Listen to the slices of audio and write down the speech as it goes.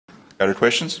Go to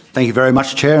questions. Thank you very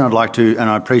much, Chair, and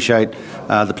I appreciate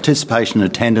the participation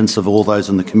and attendance of all those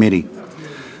in the committee.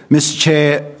 Mr.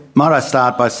 Chair, might I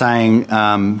start by saying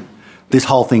this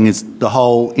whole thing the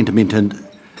whole intermittent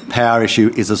power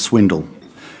issue is a swindle.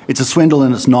 It's a swindle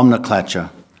and it's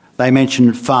nomenclature. They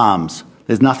mention farms.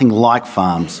 There's nothing like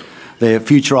farms. They're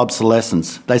future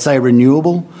obsolescence. They say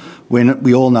renewable when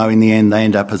we all know in the end they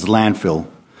end up as landfill.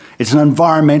 It's an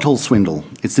environmental swindle.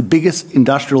 It's the biggest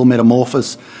industrial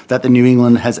metamorphosis that the New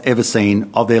England has ever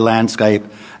seen of their landscape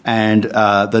and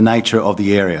the nature of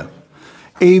the area.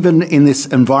 Even in this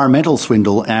environmental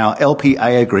swindle, our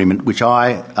LPA agreement, which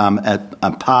I am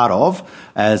a part of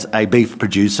as a beef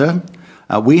producer,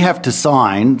 we have to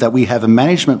sign that we have a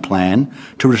management plan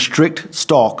to restrict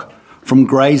stock from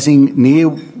grazing near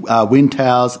wind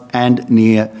towers and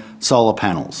near solar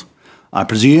panels. I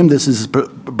presume this is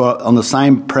on the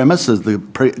same premise as the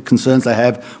concerns they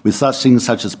have with such things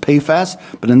such as PFAS,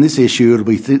 but in this issue it'll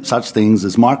be such things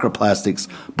as microplastics,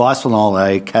 bisphenol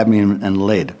A, cadmium and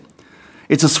lead.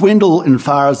 It's a swindle in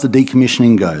far as the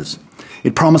decommissioning goes.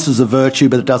 It promises a virtue,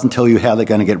 but it doesn't tell you how they're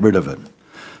going to get rid of it.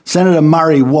 Senator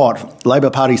Murray Watt, Labor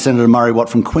Party Senator Murray Watt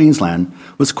from Queensland,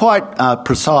 was quite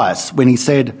precise when he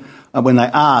said, when they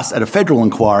asked at a federal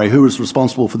inquiry who was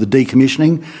responsible for the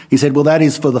decommissioning, he said, well, that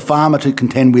is for the farmer to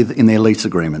contend with in their lease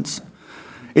agreements.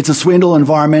 It's a swindle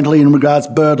environmentally in regards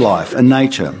to bird life and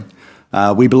nature.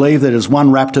 We believe that as one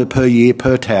raptor per year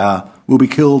per tower will be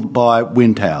killed by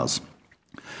wind towers.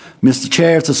 Mr.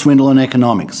 Chair, it's a swindle in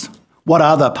economics. What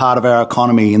other part of our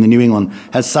economy in the New England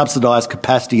has subsidised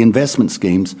capacity investment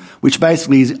schemes, which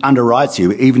basically underwrites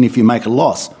you even if you make a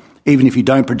loss, even if you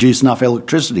don't produce enough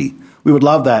electricity? We would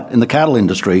love that in the cattle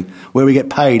industry, where we get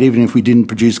paid even if we didn't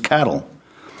produce cattle.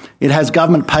 It has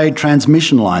government-paid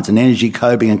transmission lines, and Energy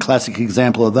Co being a classic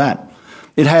example of that.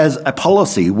 It has a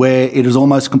policy where it is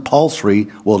almost compulsory,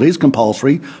 well, it is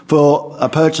compulsory, for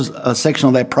a section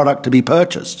of that product to be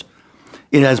purchased.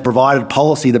 It has provided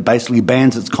policy that basically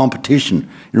bans its competition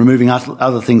in removing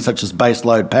other things such as base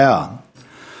load power.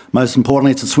 Most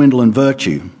importantly, it's a swindle in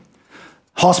virtue.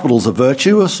 Hospitals are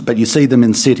virtuous, but you see them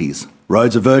in cities.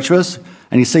 Roads are virtuous,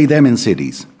 and you see them in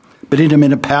cities. But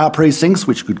intermittent power precincts,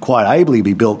 which could quite ably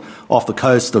be built off the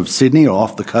coast of Sydney or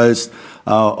off the coast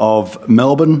of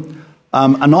Melbourne,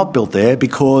 are not built there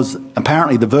because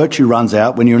apparently the virtue runs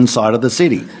out when you're inside of the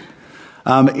city.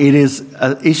 It is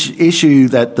an issue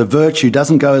that the virtue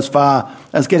doesn't go as far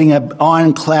as getting an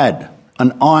ironclad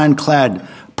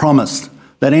promise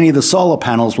that any of the solar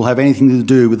panels will have anything to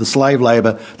do with the slave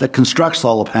labour that constructs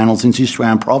solar panels in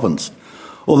Sichuan province,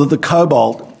 or that the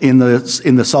cobalt in the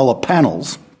solar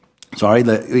panels, in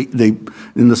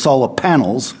the solar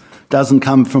panels doesn't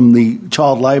come from the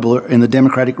child labour in the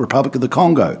Democratic Republic of the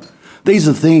Congo. These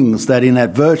are things that in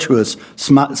that virtuous,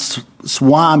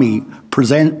 swami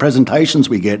presentations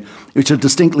we get, which are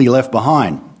distinctly left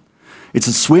behind. It's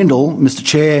a swindle, Mr.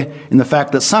 Chair, in the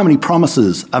fact that so many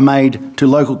promises are made to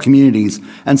local communities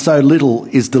and so little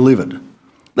is delivered.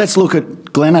 Let's look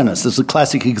at Glen Innes as a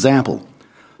classic example.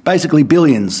 Basically,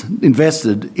 billions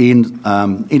invested in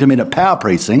intermittent power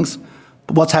precincts,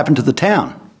 but what's happened to the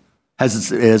town?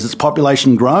 Has its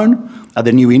population grown? Are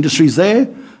there new industries there?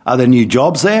 Are there new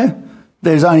jobs there?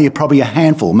 There's only probably a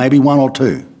handful, maybe one or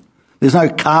two. There's no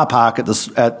car park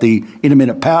at the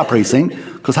intermittent power precinct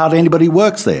because hardly anybody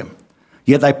works there.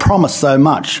 Yet they promise so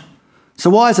much. So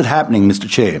why is it happening, Mr.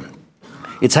 Chair?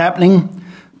 It's happening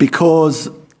because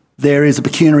there is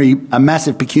a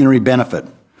massive pecuniary benefit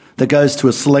that goes to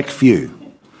a select few.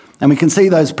 And we can see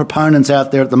those proponents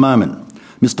out there at the moment.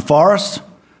 Mr. Forrest,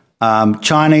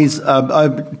 Chinese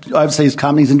overseas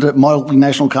companies,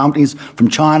 multinational companies from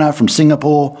China, from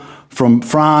Singapore, from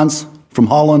France, from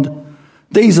Holland.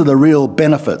 These are the real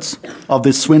benefits of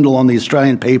this swindle on the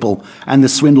Australian people and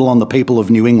this swindle on the people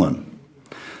of New England.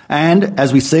 And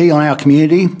as we see on our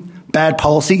community, bad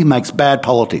policy makes bad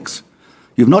politics.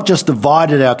 You've not just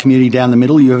divided our community down the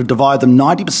middle, you have divided them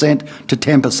 90% to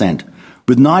 10%,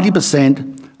 with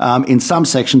 90% in some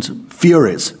sections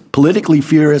furious, politically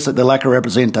furious at the lack of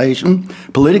representation,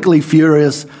 politically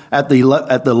furious at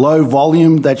the low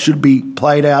volume that should be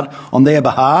played out on their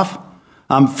behalf,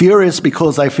 furious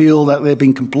because they feel that they've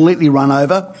been completely run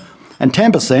over, and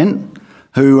 10%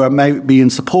 who may be in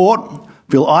support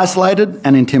feel isolated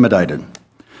and intimidated.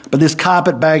 But this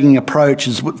carpet-bagging approach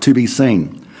is to be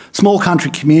seen. Small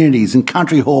country communities and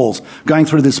country halls going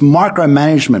through this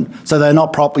micromanagement so they're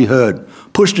not properly heard,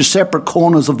 pushed to separate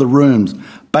corners of the rooms,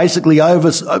 basically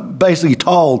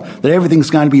told that everything's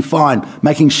going to be fine,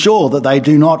 making sure that they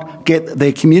do not get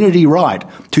their community right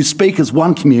to speak as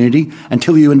one community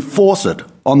until you enforce it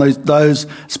on those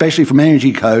especially from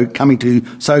Energy Co, coming to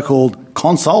so-called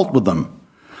consult with them.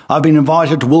 I've been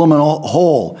invited to Willamette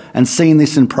Hall and seen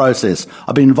this in process.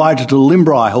 I've been invited to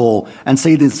Limbri Hall and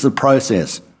see this in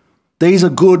process. These are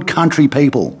good country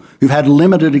people who've had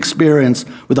limited experience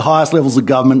with the highest levels of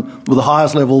government, with the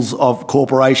highest levels of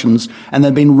corporations, and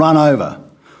they've been run over.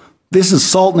 This is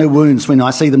salt in their wounds when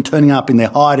I see them turning up in their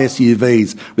hired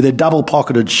SUVs with their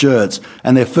double-pocketed shirts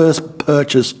and their first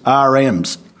purchase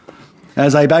RMs,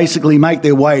 as they basically make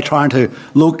their way trying to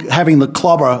look, having the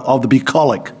clobber of the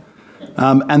bucolic.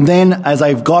 And then, as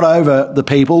they've got over the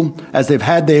people, as they've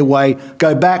had their way,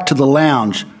 go back to the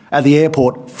lounge at the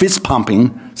airport, fist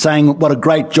pumping, saying what a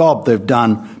great job they've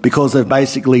done because they've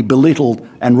basically belittled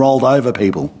and rolled over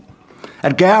people.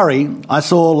 At Gowrie, I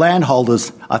saw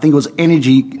landholders, I think it was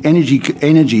Energy,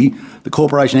 the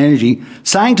corporation Energy,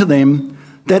 saying to them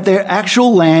that their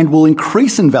actual land will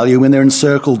increase in value when they're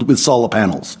encircled with solar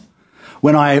panels.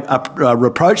 When I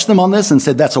reproached them on this and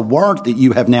said, that's a warrant that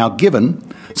you have now given,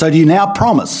 so do you now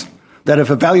promise that if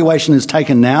a valuation is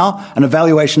taken now and a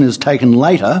valuation is taken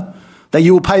later, that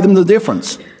you will pay them the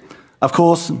difference? Of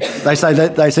course, they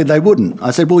said they wouldn't. I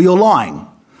said, well, you're lying.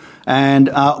 And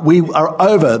we are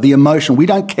over the emotion. We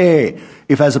don't care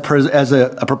if as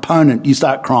a proponent you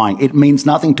start crying. It means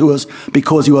nothing to us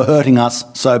because you are hurting us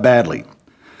so badly.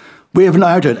 We have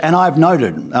noted, and I've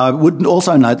noted, I would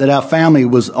also note that our family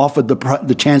was offered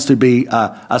the chance to be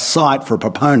a site for a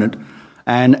proponent,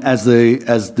 and as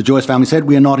the Joyce family said,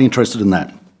 we are not interested in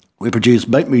that. We produce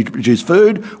meat, we produce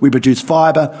food, we produce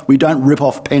fibre, we don't rip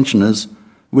off pensioners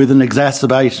with an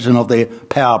exacerbation of their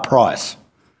power price.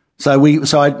 So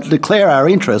I declare our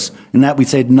interest in that we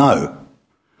said no.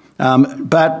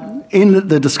 But in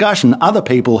the discussion, other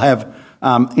people have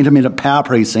intermittent power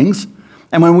precincts,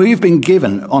 and when we've been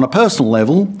given, on a personal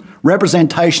level,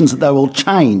 representations that they will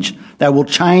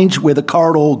change where the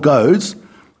corridor goes,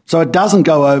 so it doesn't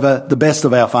go over the best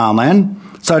of our farmland,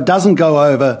 so it doesn't go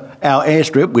over our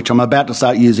airstrip, which I'm about to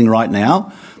start using right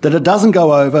now, that it doesn't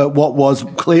go over what was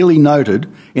clearly noted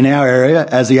in our area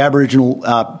as the Aboriginal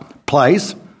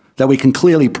place that we can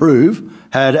clearly prove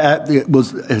it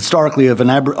was historically of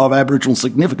Aboriginal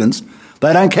significance.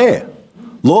 They don't care.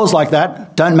 Laws like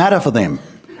that don't matter for them.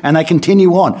 And they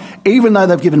continue on. Even though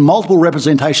they've given multiple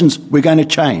representations, we're going to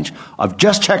change. I've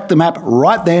just checked the map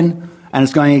right then, and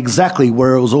it's going exactly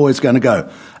where it was always going to go.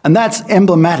 And that's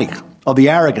emblematic of the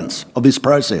arrogance of this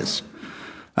process.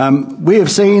 We have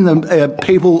seen the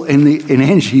people in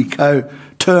Energy Co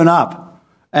turn up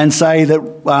and say that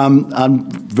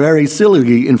very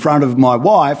sillily in front of my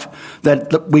wife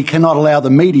that we cannot allow the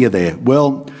media there.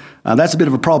 Well, that's a bit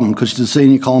of a problem because she's a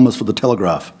senior columnist for The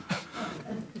Telegraph.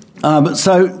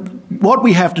 So what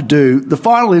we have to do, the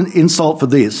final insult for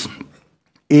this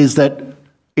is that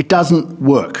it doesn't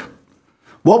work.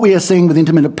 What we are seeing with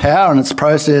intermittent power and its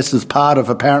process as part of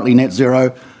apparently net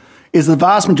zero is the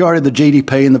vast majority of the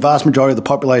GDP and the vast majority of the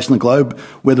population of the globe,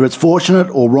 whether it's fortunate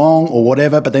or wrong or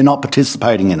whatever, but they're not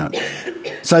participating in it.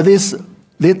 So the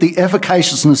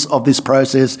efficaciousness of this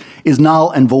process is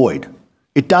null and void.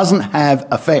 It doesn't have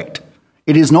effect.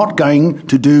 It is not going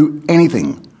to do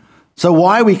anything. So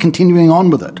why are we continuing on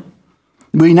with it?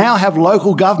 We now have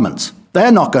local governments.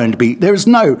 They're not going to be... There is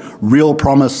no real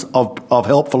promise of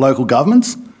help for local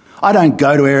governments. I don't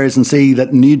go to areas and see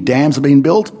that new dams have been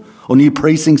built or new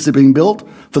precincts have been built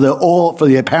for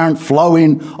the apparent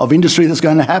flow-in of industry that's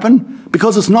going to happen,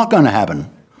 because it's not going to happen.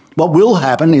 What will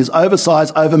happen is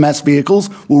oversized, overmass vehicles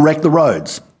will wreck the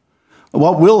roads.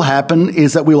 What will happen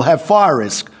is that we'll have fire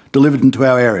risk delivered into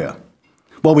our area.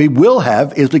 What we will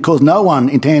have is, because no one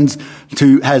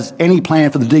has any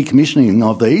plan for the decommissioning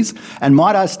of these, and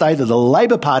might I state that the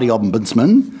Labor Party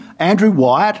Ombudsman, Andrew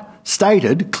Wyatt,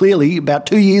 stated clearly about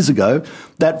 2 years ago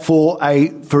that for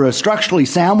a structurally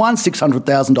sound one,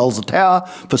 $600,000 a tower,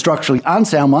 for structurally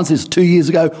unsound ones, this is 2 years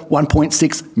ago,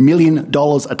 $1.6 million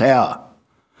a tower.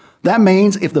 That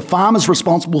means if the farmer's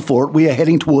responsible for it, we are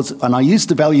heading towards, and I used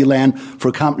to value land for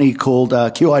a company called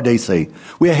QIDC,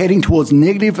 we are heading towards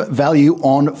negative value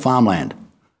on farmland.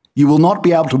 You will not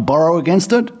be able to borrow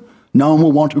against it. No one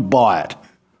will want to buy it.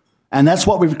 And that's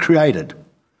what we've created.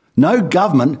 No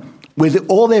government, with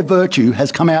all their virtue,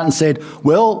 has come out and said,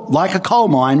 well, like a coal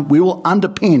mine, we will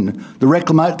underpin the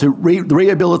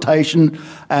rehabilitation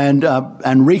and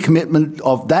recommitment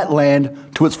of that land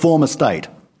to its former state,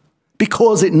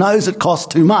 because it knows it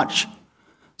costs too much.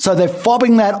 So they're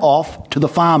fobbing that off to the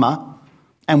farmer,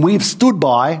 and we've stood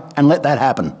by and let that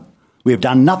happen. We have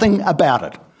done nothing about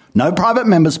it. No private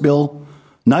member's bill,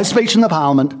 no speech in the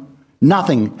Parliament,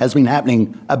 nothing has been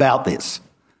happening about this.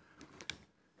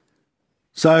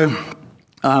 So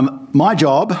my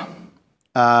job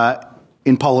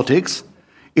in politics.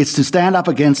 It's to stand up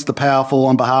against the powerful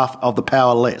on behalf of the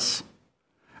powerless.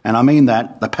 And I mean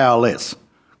that, the powerless,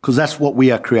 because that's what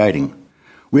we are creating.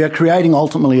 We are creating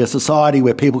ultimately a society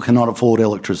where people cannot afford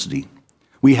electricity.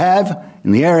 We have,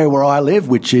 in the area where I live,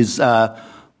 which is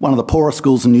one of the poorest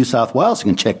schools in New South Wales, you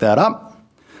can check that up,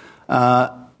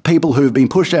 people who have been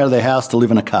pushed out of their house to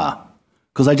live in a car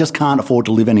because they just can't afford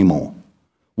to live anymore.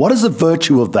 What is the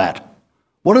virtue of that?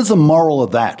 What is the moral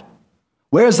of that?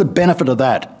 Where is the benefit of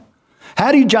that?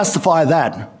 How do you justify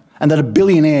that and that a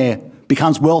billionaire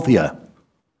becomes wealthier,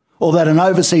 or that an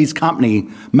overseas company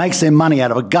makes their money out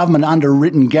of a government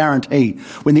underwritten guarantee,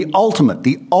 when the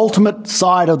ultimate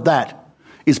side of that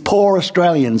is poor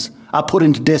Australians are put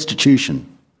into destitution?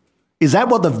 Is that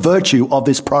what the virtue of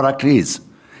this product is?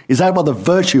 Is that what the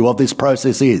virtue of this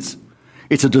process is?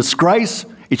 It's a disgrace.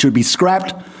 It should be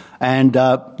scrapped. And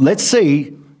let's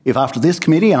see if after this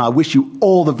committee, and I wish you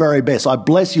all the very best, I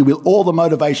bless you with all the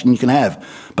motivation you can have,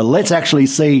 but let's actually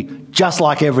see, just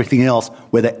like everything else,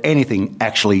 whether anything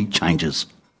actually changes.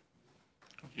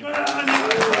 The